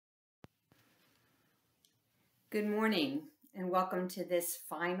Good morning and welcome to this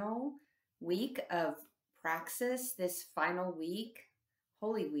final week of Praxis, this final week,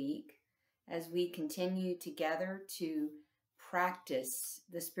 Holy Week, as we continue together to practice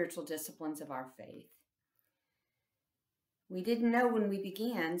the spiritual disciplines of our faith. We didn't know when we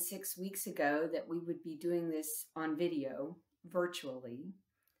began 6 weeks ago that we would be doing this on video, virtually,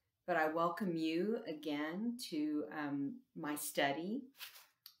 but I welcome you again to my study,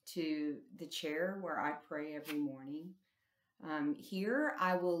 to the chair where I pray every morning. Here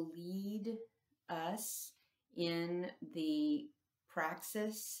I will lead us in the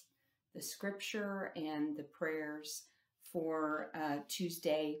praxis, the scripture, and the prayers for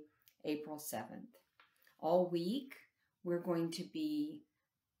Tuesday, April 7th. All week we're going to be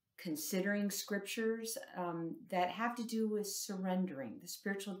considering scriptures that have to do with surrendering, the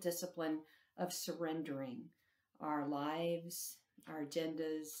spiritual discipline of surrendering our lives, our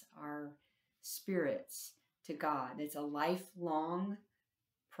agendas, our spirits to God. It's a lifelong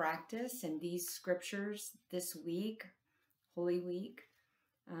practice, and these scriptures this week, Holy Week,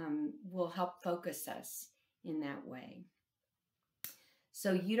 will help focus us in that way.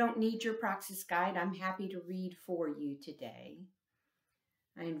 So you don't need your praxis guide. I'm happy to read for you today.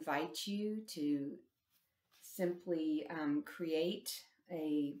 I invite you to simply create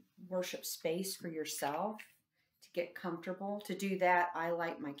a worship space for yourself, get comfortable. To do that, I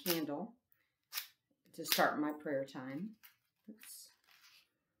light my candle to start my prayer time. Oops,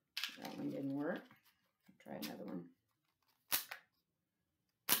 that one didn't work. I'll try another one.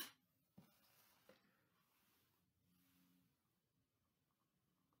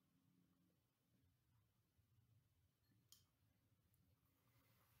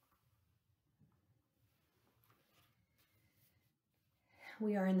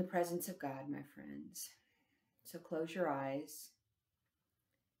 We are in the presence of God, my friends. So close your eyes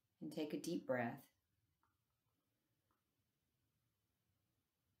and take a deep breath.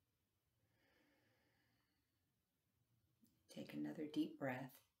 Take another deep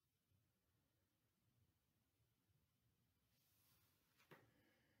breath.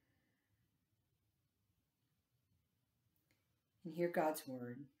 And hear God's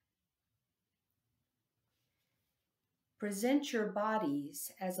word. Present your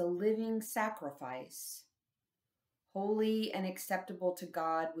bodies as a living sacrifice, holy and acceptable to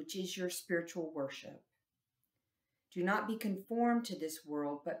God, which is your spiritual worship. Do not be conformed to this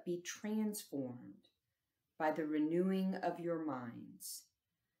world, but be transformed by the renewing of your minds,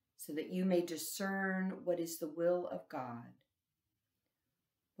 so that you may discern what is the will of God,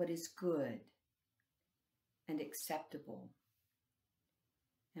 what is good and acceptable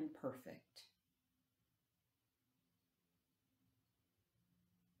and perfect.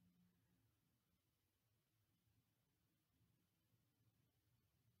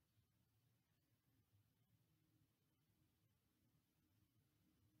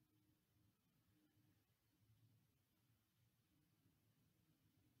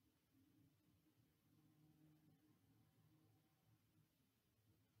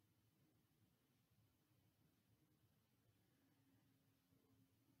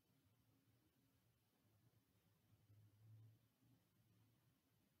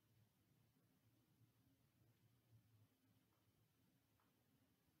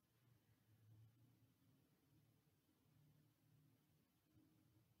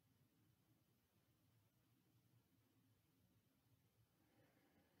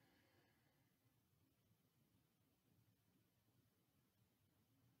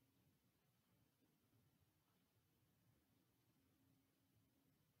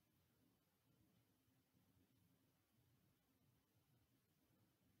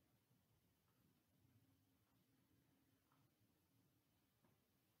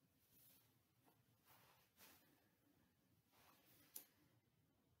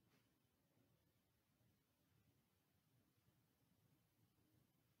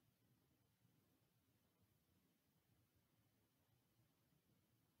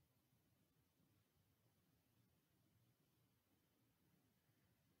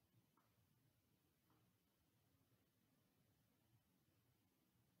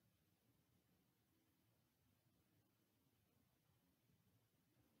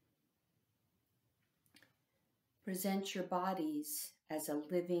 Present your bodies as a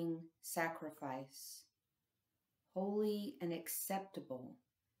living sacrifice, holy and acceptable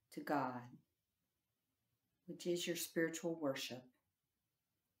to God, which is your spiritual worship.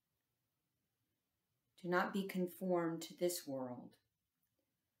 Do not be conformed to this world,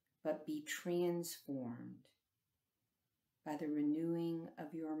 but be transformed by the renewing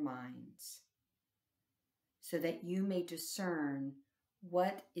of your minds, so that you may discern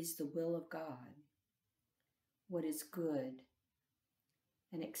what is the will of God, what is good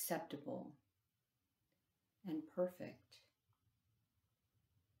and acceptable and perfect.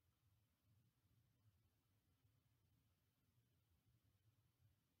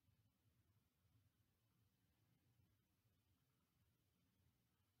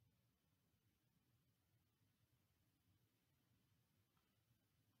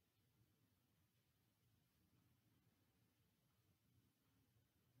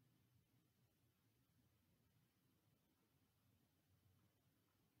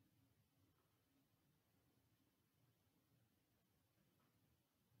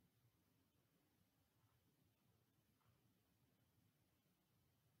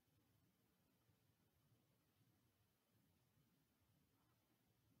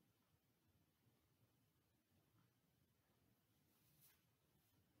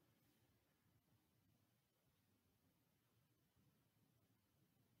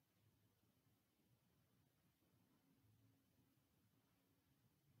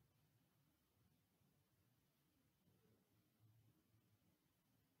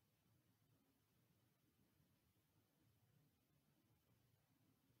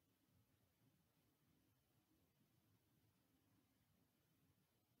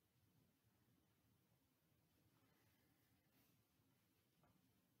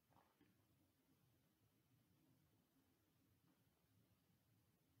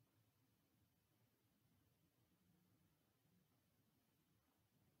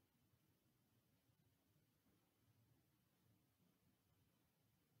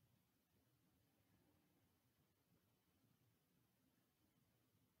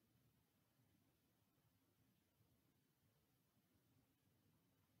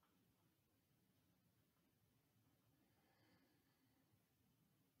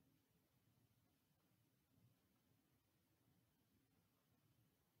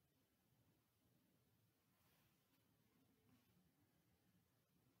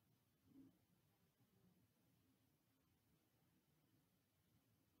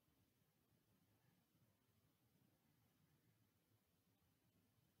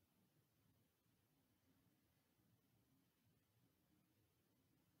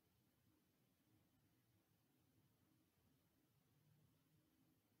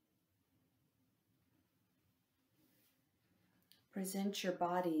 Present your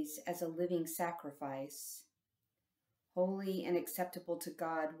bodies as a living sacrifice, holy and acceptable to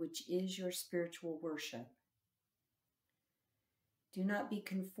God, which is your spiritual worship. Do not be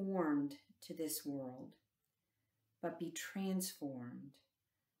conformed to this world, but be transformed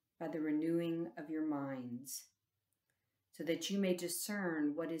by the renewing of your minds, so that you may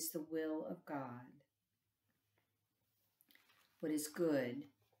discern what is the will of God, what is good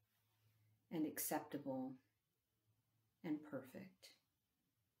and acceptable and perfect.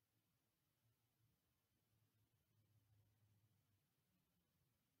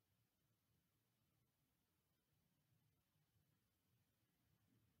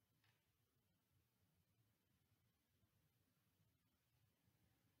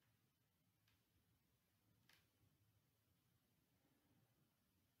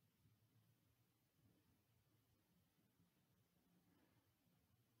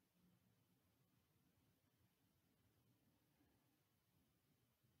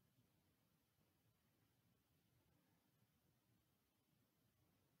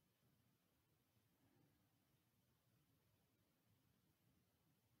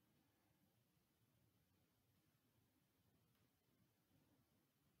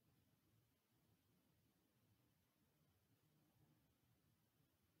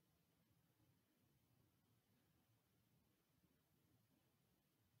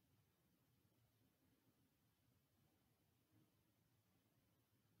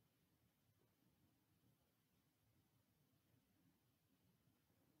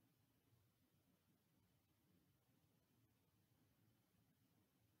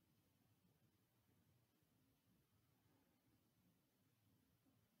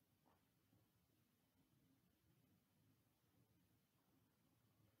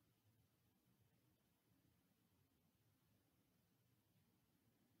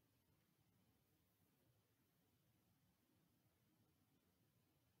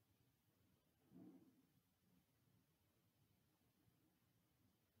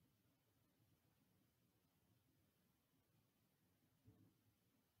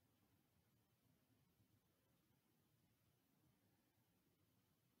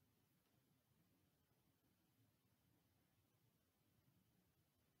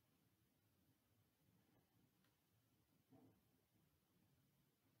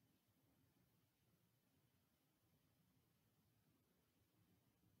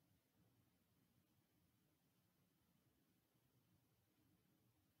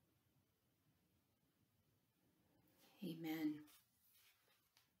 Amen.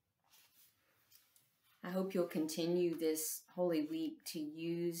 I hope you'll continue this Holy Week to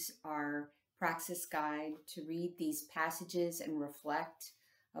use our Praxis guide to read these passages and reflect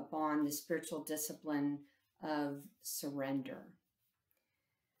upon the spiritual discipline of surrender.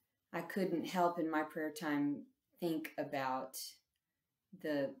 I couldn't help in my prayer time think about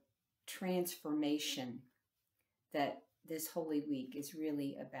the transformation that this Holy Week is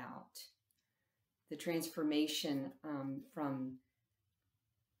really about. The transformation from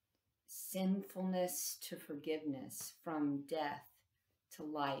sinfulness to forgiveness, from death to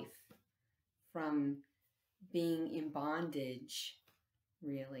life, from being in bondage,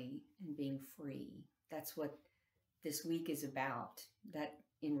 really, and being free. That's what this week is about. That,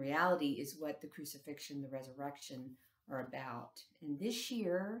 in reality, is what the crucifixion, the resurrection are about. And this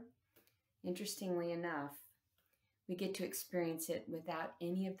year, interestingly enough, we get to experience it without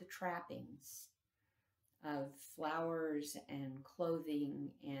any of the trappings of flowers and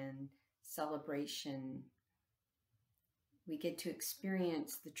clothing and celebration. We get to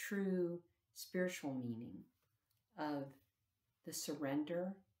experience the true spiritual meaning of the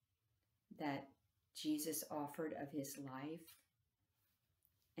surrender that Jesus offered of his life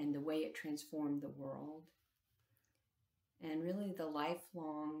and the way it transformed the world. And really the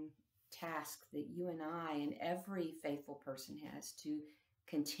lifelong task that you and I and every faithful person has to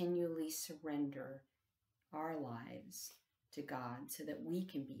continually surrender our lives to God so that we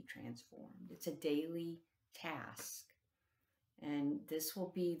can be transformed. It's a daily task. And this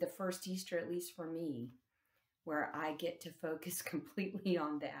will be the first Easter, at least for me, where I get to focus completely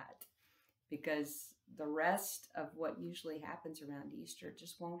on that, because the rest of what usually happens around Easter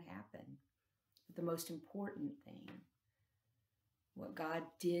just won't happen. But the most important thing, what God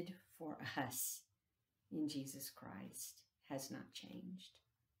did for us in Jesus Christ, has not changed.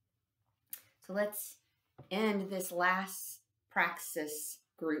 So let's end this last Praxis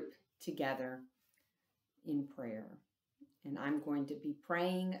group together in prayer. And I'm going to be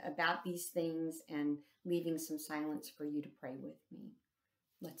praying about these things and leaving some silence for you to pray with me.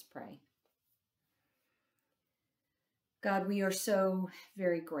 Let's pray. God, we are so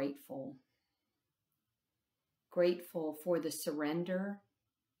very grateful. Grateful for the surrender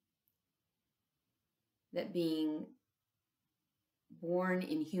that being born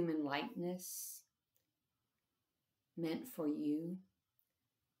in human likeness meant for you.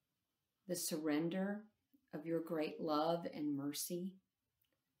 The surrender of your great love and mercy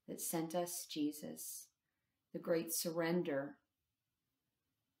that sent us Jesus. The great surrender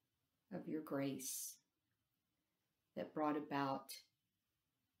of your grace that brought about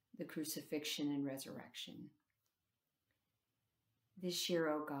the crucifixion and resurrection. This year,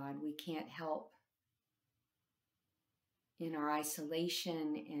 oh God, we can't help in our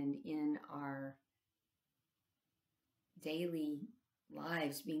isolation and in our daily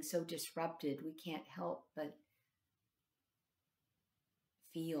lives being so disrupted, we can't help but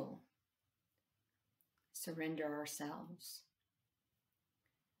feel, surrender ourselves.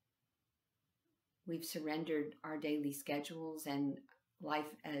 We've surrendered our daily schedules and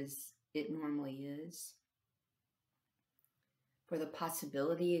life as it normally is for the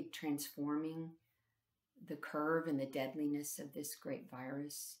possibility of transforming the curve and the deadliness of this great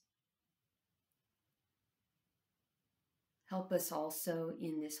virus. Help us also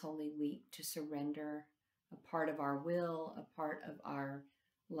in this Holy Week to surrender a part of our will, a part of our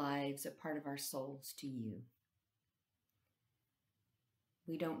lives, a part of our souls to you.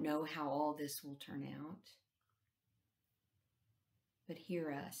 We don't know how all this will turn out, but hear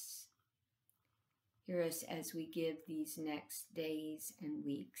us. Hear us as we give these next days and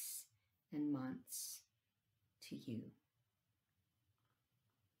weeks and months to you.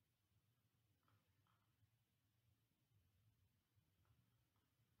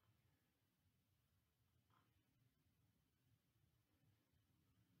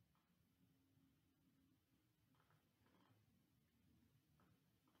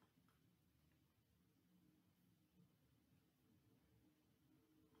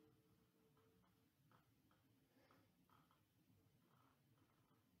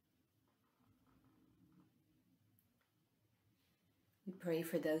 We pray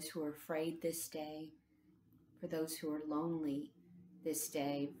for those who are afraid this day, for those who are lonely this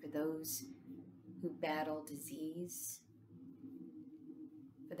day, for those who battle disease,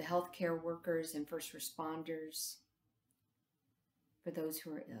 for the healthcare workers and first responders, for those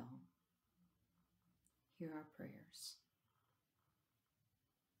who are ill. Hear our prayers.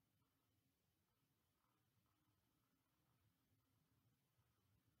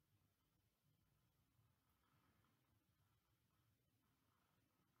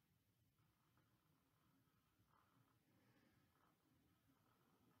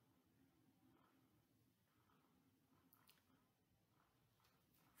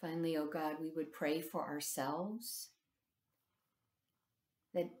 Finally, oh God, we would pray for ourselves,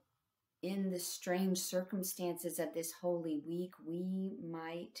 that in the strange circumstances of this Holy Week, we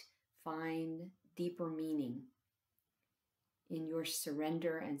might find deeper meaning in your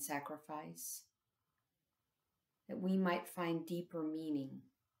surrender and sacrifice, that we might find deeper meaning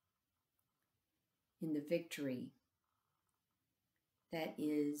in the victory that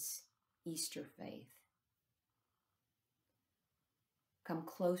is Easter faith. Come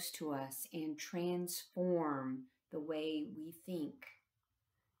close to us and transform the way we think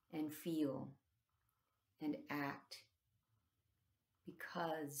and feel and act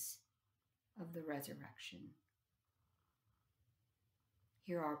because of the resurrection.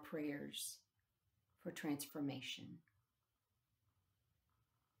 Hear our prayers for transformation.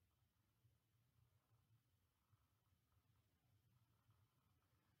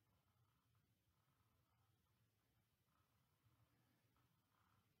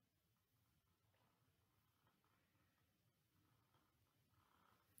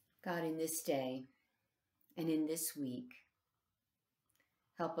 God, in this day and in this week,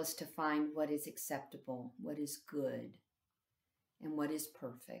 help us to find what is acceptable, what is good, and what is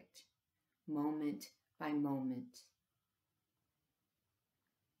perfect, moment by moment.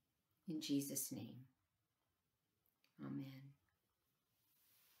 In Jesus' name, amen.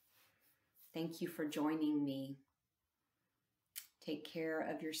 Thank you for joining me. Take care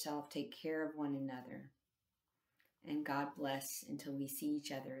of yourself, take care of one another, and God bless until we see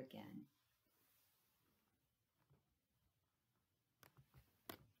each other again.